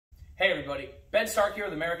Hey everybody, Ben Stark here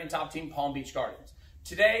with American Top Team Palm Beach Gardens.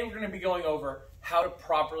 Today we're going to be going over how to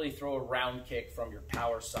properly throw a round kick from your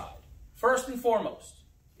power side. First and foremost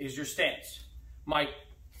is your stance. My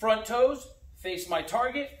front toes face my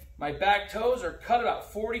target, my back toes are cut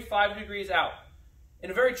about 45 degrees out. In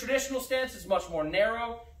a very traditional stance, it's much more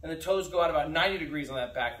narrow and the toes go out about 90 degrees on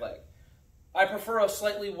that back leg. I prefer a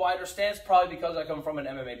slightly wider stance, probably because I come from an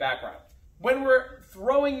MMA background. When we're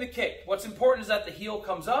throwing the kick, what's important is that the heel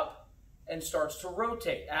comes up and starts to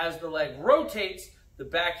rotate. As the leg rotates, the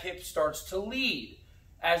back hip starts to lead.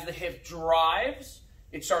 As the hip drives,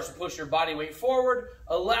 it starts to push your body weight forward,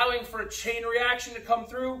 allowing for a chain reaction to come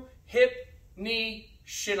through, hip, knee,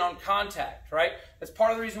 shin on contact, right? That's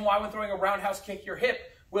part of the reason why when throwing a roundhouse kick, your hip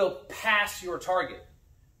will pass your target,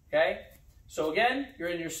 okay? So again, you're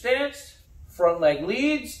in your stance, front leg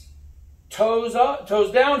leads, toes up,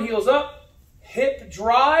 toes down, heels up, hip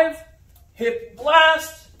drive, hip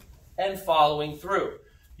blast, and following through.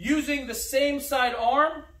 Using the same side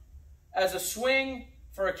arm as a swing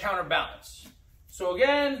for a counterbalance. So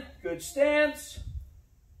again, good stance,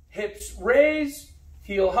 hips raise,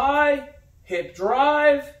 heel high, hip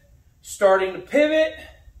drive, starting to pivot,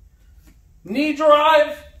 knee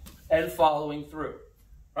drive, and following through,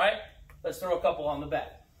 right? Let's throw a couple on the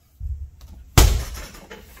back.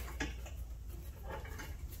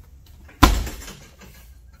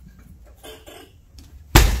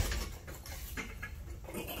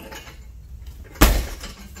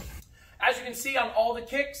 As you can see on all the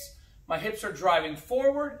kicks, my hips are driving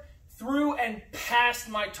forward, through, and past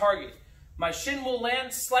my target. My shin will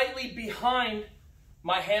land slightly behind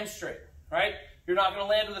my hamstring, right? You're not going to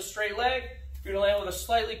land with a straight leg. You're going to land with a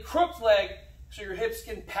slightly crooked leg so your hips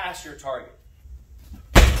can pass your target.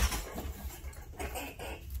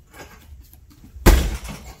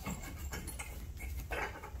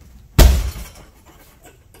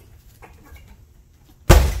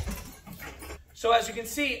 So as you can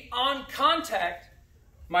see, on contact,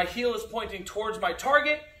 my heel is pointing towards my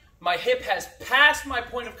target, my hip has passed my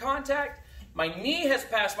point of contact, my knee has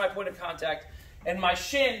passed my point of contact, and my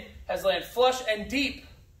shin has landed flush and deep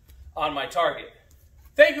on my target.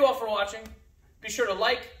 Thank you all for watching. Be sure to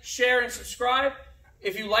like, share, and subscribe.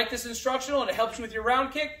 If you like this instructional and it helps you with your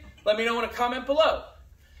round kick, let me know in a comment below.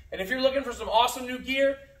 And if you're looking for some awesome new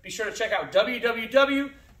gear, be sure to check out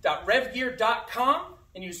www.revgear.com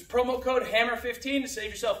and use promo code HAMMER15 to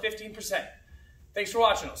save yourself 15%. Thanks for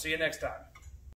watching. I'll see you next time.